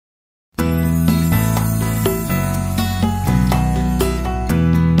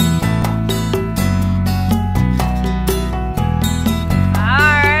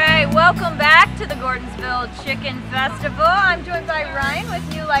Chicken Festival. I'm joined by Ryan with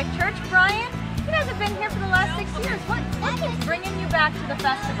New Life Church. Ryan, you guys have been here for the last 6 years. What keeps bringing you back to the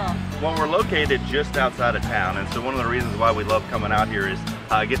festival? Well, we're located just outside of town, and so one of the reasons why we love coming out here is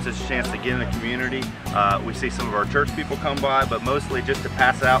it gets us a chance to get in the community. We see some of our church people come by, but mostly just to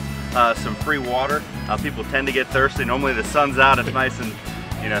pass out some free water. People tend to get thirsty. Normally the sun's out, it's nice and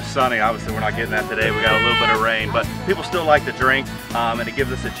sunny. Obviously we're not getting that today. We got a little bit of rain, but people still like to drink, and it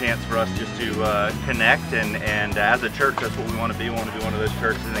gives us a chance for us just to connect. And as a church, that's what we want to be. We want to be one of those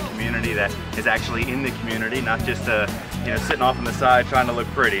churches in the community that is actually in the community, not just sitting off on the side trying to look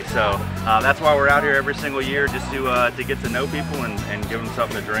pretty. So that's why we're out here every single year, just to get to know people and give them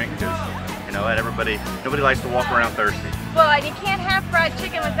something to drink. Because nobody likes to walk around thirsty. Well, and you can't have fried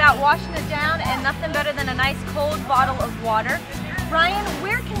chicken without washing it down, and nothing better than a nice cold bottle of water. Ryan,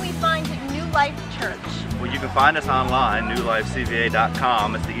 where can we find New Life Church? Well, you can find us online,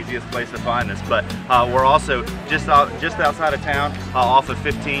 newlifecva.com. It's the easiest place to find us. But we're also just outside of town, off of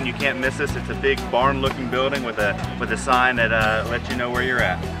 15. You can't miss us. It's a big barn-looking building with a sign that lets you know where you're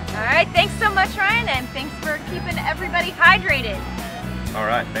at. All right, thanks so much, Ryan, and thanks for keeping everybody hydrated. All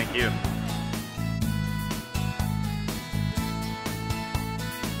right, thank you.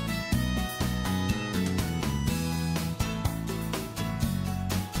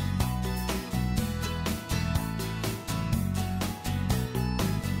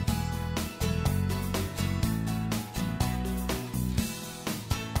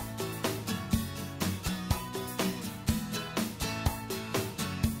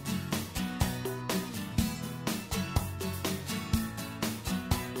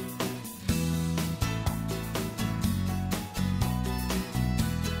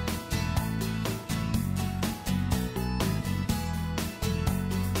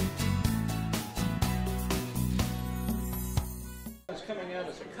 Coming out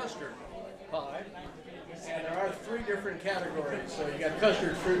as a custard pie, and there are 3 different categories. So you got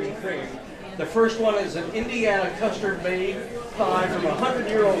custard, fruit, and cream. The first one is an Indiana custard-made pie from a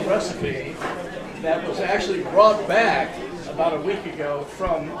 100-year-old recipe that was actually brought back about a week ago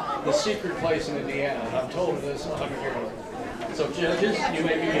from the secret place in Indiana. I'm told it is 100-year-old. So judges, you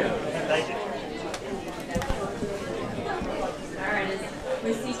may begin. Thank you. All right.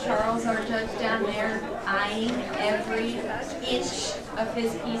 We see Charles, our judge, down there, eyeing every inch of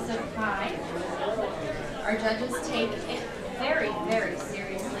his piece of pie. Our judges take it very, very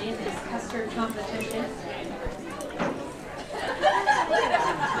seriously in this custard competition.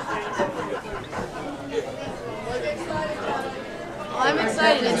 Well, I'm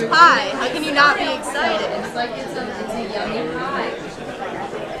excited. It's pie. How can you not be excited? It's like it's a yummy pie.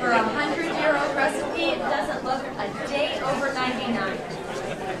 For a 100-year-old recipe, it doesn't look a day over 99.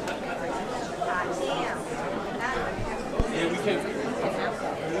 Yeah, we can.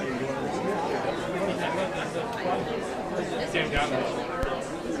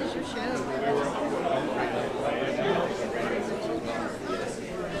 This is your show.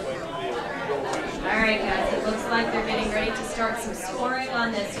 Alright guys, it looks like they're getting ready to start some scoring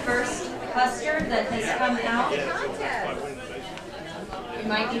on this first custard that has come out. You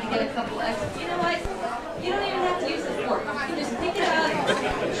might need to get a couple extra. You know what? You don't even have to use the fork. You can just pick it up,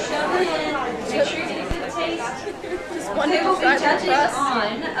 shove it in, make sure you get a good taste. They will be judging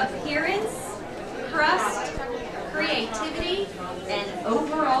on appearance, crust, creativity, and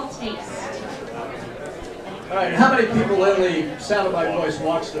overall taste. All right, how many people in the Sound of My Voice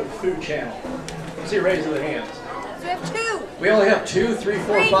watch the Food Channel? Let's see, raise their hands. We have 2. We only have 2, 3,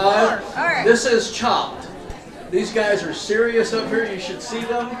 4, 5. All right. This is Chopped. These guys are serious up here. You should see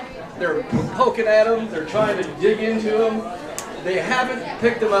them. They're poking at them. They're trying to dig into them. They haven't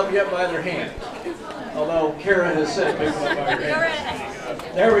picked them up yet by their hand. Although Kara has said pick them up by her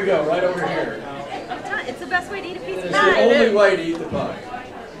hand. There we go, right over here. It's the best way to eat a piece of It's pie. the only way to eat the pie.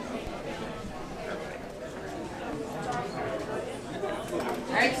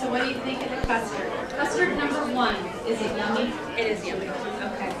 Alright, so what do you think of the custard? Custard number 1, is it yummy? It is yummy.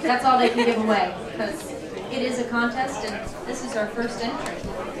 Okay, that's all they can give away, because it is a contest and this is our first entry.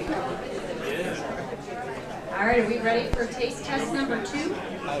 Alright, are we ready for taste test number 2?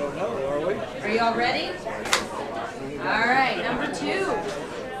 I don't know, are we? Are you all ready? Alright, number 2.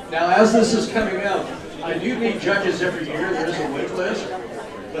 Now, as this is coming out, I do meet judges every year. There's a wait list.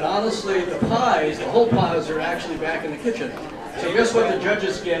 But honestly, the pies, the whole pies, are actually back in the kitchen. So guess what the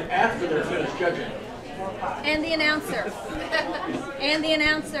judges get after they're finished judging? And the announcer. And the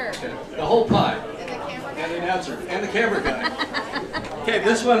announcer. The whole pie. And the announcer. And the camera guy. Okay,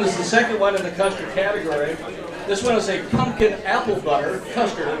 this one is the second one in the custard category. This one is a pumpkin apple butter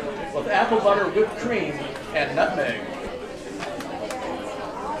custard with apple butter, whipped cream, and nutmeg.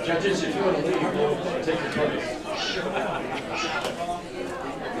 Judges, if you want to leave, we'll take your place.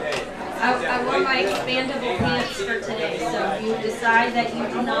 I wore my expandable pants for today, so if you decide that you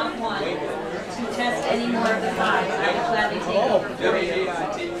do not want to test any more of the pies, I will gladly take over for you.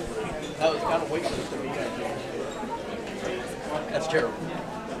 That was kind of waitlist to me. That's terrible.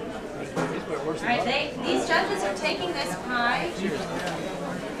 Alright, these judges are taking this pie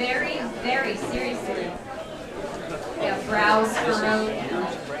very, very seriously. They have brows furrowed.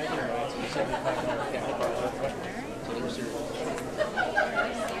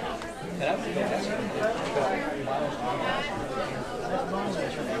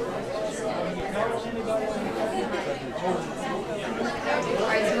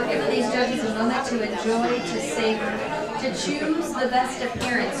 Alright, so we're giving these judges a moment to enjoy, to savor, to choose the best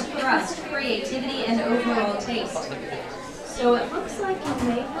appearance, crust, creativity, and overall taste. So it looks like you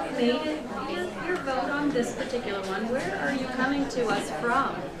may have made it your vote on this particular one. Where are you coming to us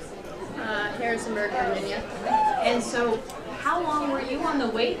from? Harrisonburg, Virginia. And so how long were you on the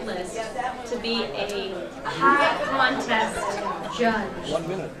wait list to be a pie contest judge? 1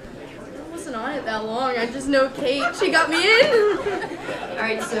 minute. I wasn't on it that long. I just know Kate. She got me in.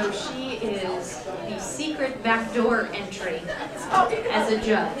 Alright, so she is the secret backdoor entry as a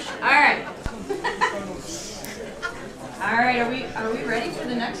judge. Alright. Alright, are we ready for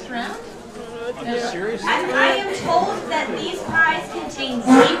the next round? Seriously? I am told that these pies contain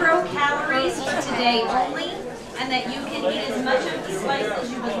 0 calories for today only, and that you can eat as much of the slice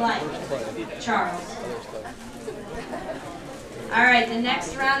as you would like. Charles. Alright, the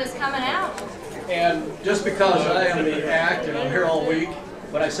next round is coming out. And just because I am the act and I'm here all week,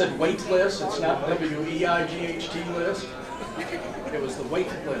 when I said wait list, it's not W-E-I-G-H-T list. It was the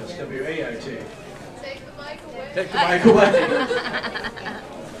wait list, W-A-I-T. Take the mic away. Take the mic away.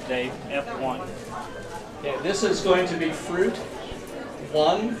 Dave, F1. Okay, this is going to be fruit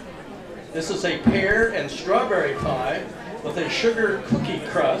 1. This is a pear and strawberry pie with a sugar cookie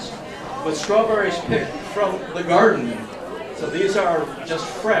crust with strawberries picked from the garden. So these are just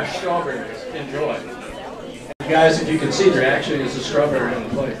fresh strawberries. Enjoy. And guys, if you can see, there actually is a strawberry on the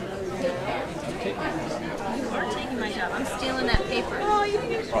plate. You are taking my job. I'm stealing that paper. Oh, you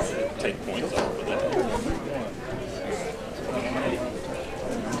didn't Probably take points off for that.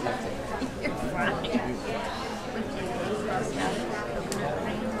 You're fine.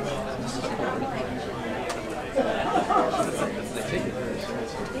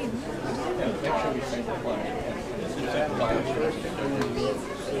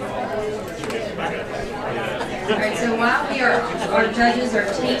 Alright, so while our judges are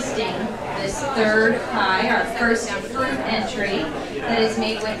tasting this third pie, our first fruit entry that is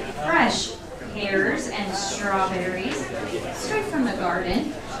made with fresh pears and strawberries, straight from the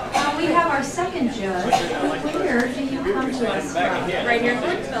garden, we have our second judge. Where do you come to us from? Right here in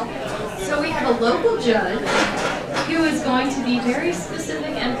Gordonsville. So we have a local judge who is going to be very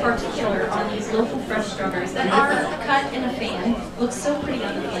specific and particular on these local fresh strawberries that are cut in a fan. Looks so pretty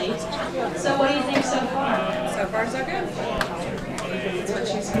on the plate. So what do you think so far? So far, so good. That's what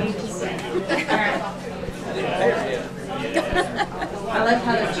she's paid to say. Alright. I like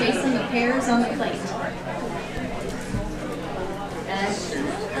how they're chasing the pears on the plate.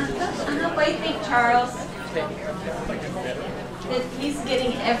 What do you think, Charles? That he's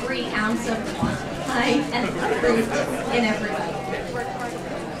getting every ounce of pie and fruit in every bite.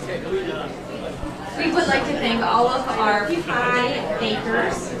 We would like to thank all of our pie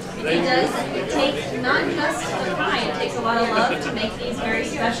bakers. It does take not just the pie, it takes a lot of love to make these very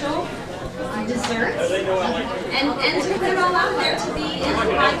special desserts and to put it all out there to be in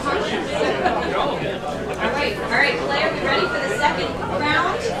the pie contest. Alright, Claire, we ready for the second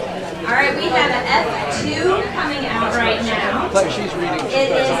round? Alright, we have an F2 coming out right now.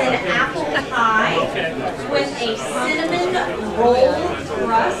 It is an apple pie with a cinnamon roll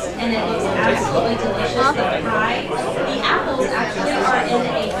crust, and it looks absolutely delicious. The apples actually are in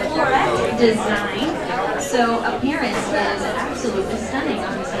a floret design, so appearance is absolutely stunning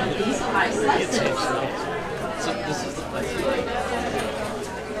on some of these pie slices.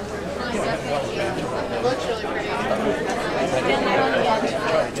 It looks really pretty.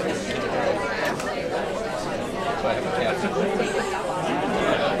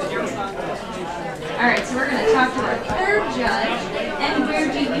 Alright, so we're going to talk to our third judge. And where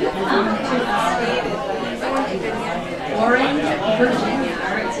do you come to us? Orange, Virginia.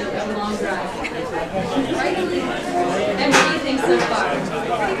 Alright, so it's a long drive. And what do you think so far?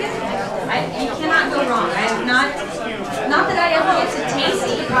 You cannot go wrong. I have not that I ever get to taste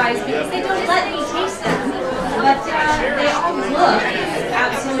the pies because they don't let me taste them. But they all look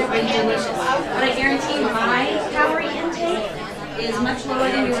absolutely delicious. But I guarantee my calorie intake is is much lower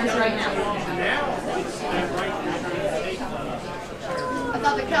than yours right now. I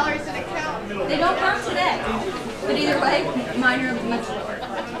thought the calories didn't count. They don't count today. But either way, mine are much lower.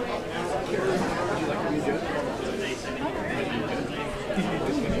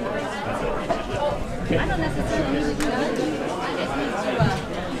 I don't necessarily need to do it. I just need to,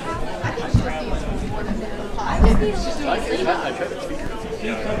 I think she just needs more than pie. I just need a little sleep.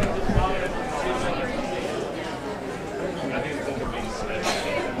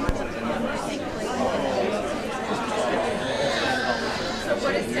 So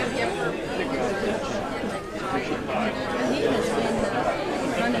what is Cynthia for?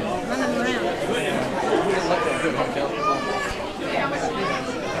 Running around. How much do you think?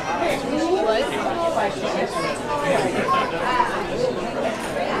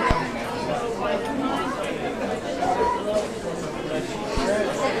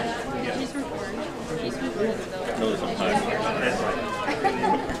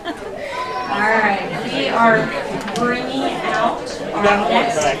 Alright, we are bringing out our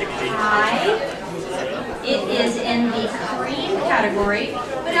next pie. It is in the cream category,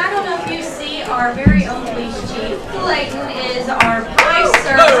 but I don't know if you see our very own police chief. Clayton is our pie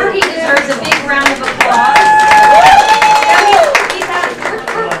server. He deserves a big round of applause.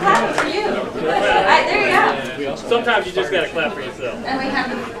 We're clapping for you. There you go. Sometimes you just gotta clap for yourself. And we have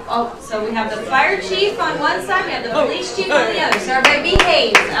so we have the fire chief on one side, we have the police chief on the other. So everybody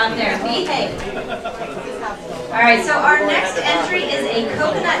behave out there, behave. All right, so our next entry is a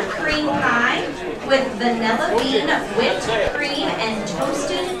coconut cream pie with vanilla bean, whipped cream, and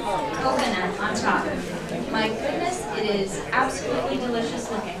toasted coconut on top. My goodness, it is absolutely delicious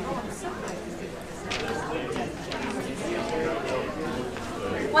looking.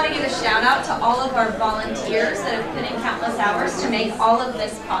 I want to give a shout out to all of our volunteers that have put in countless hours to make all of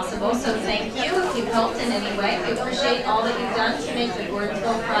this possible. So thank you if you've helped in any way. We appreciate all that you've done to make the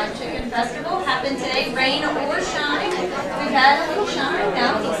Gordonsville Fried Chicken Festival happen today, rain or shine. We've had a little shine.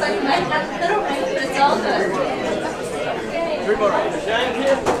 Now it looks like we might have a little rain, but it's all good.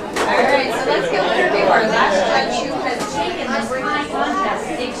 Alright, so let's get one review our last judge who has taken this pie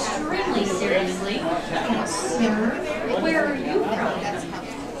contest extremely seriously. Sir, where are you from?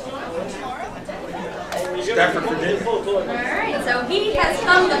 Alright, so he has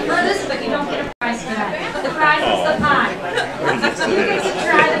come the furthest, but you don't get a prize for that. The prize is the pie. You get to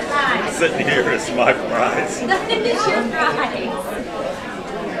try the pie. Sitting here is my prize. That is your prize.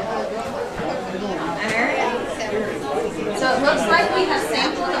 Alright. So it looks like we have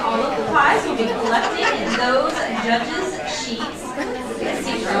sampled all of the pies. We'll be collecting those judges' sheets. Let's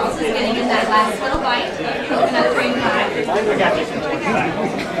see, Charles is getting in that last little bite of coconut cream pie.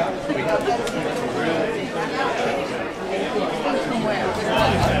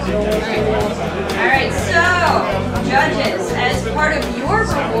 Alright, so, judges, as part of your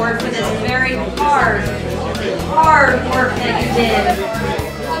reward for this very hard work that you did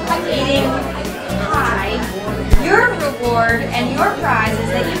eating pie, your reward and your prize is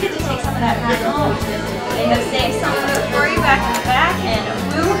that you get to take some of that pie home. They have saved some of it for you back in the back, and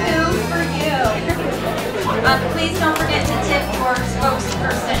woo-hoo for you. Please don't forget to tip your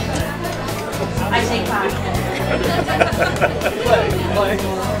spokesperson. I take pie.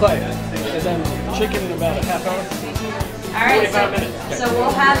 Play. And then chicken in about a half hour. Alright, so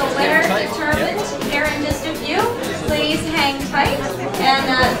we'll have a winner determined here in just a few. Please hang tight. And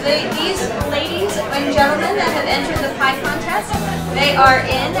these ladies and gentlemen that have entered the pie contest, they are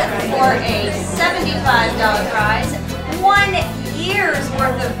in for a $75 prize, 1 year's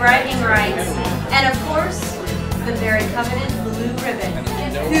worth of bragging rights, and of course, the very coveted blue ribbon.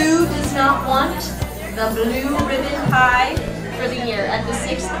 Who does not want the blue ribbon pie for the year at the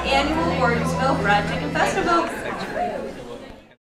 6th Annual Gordonsville Fried Chicken Festival?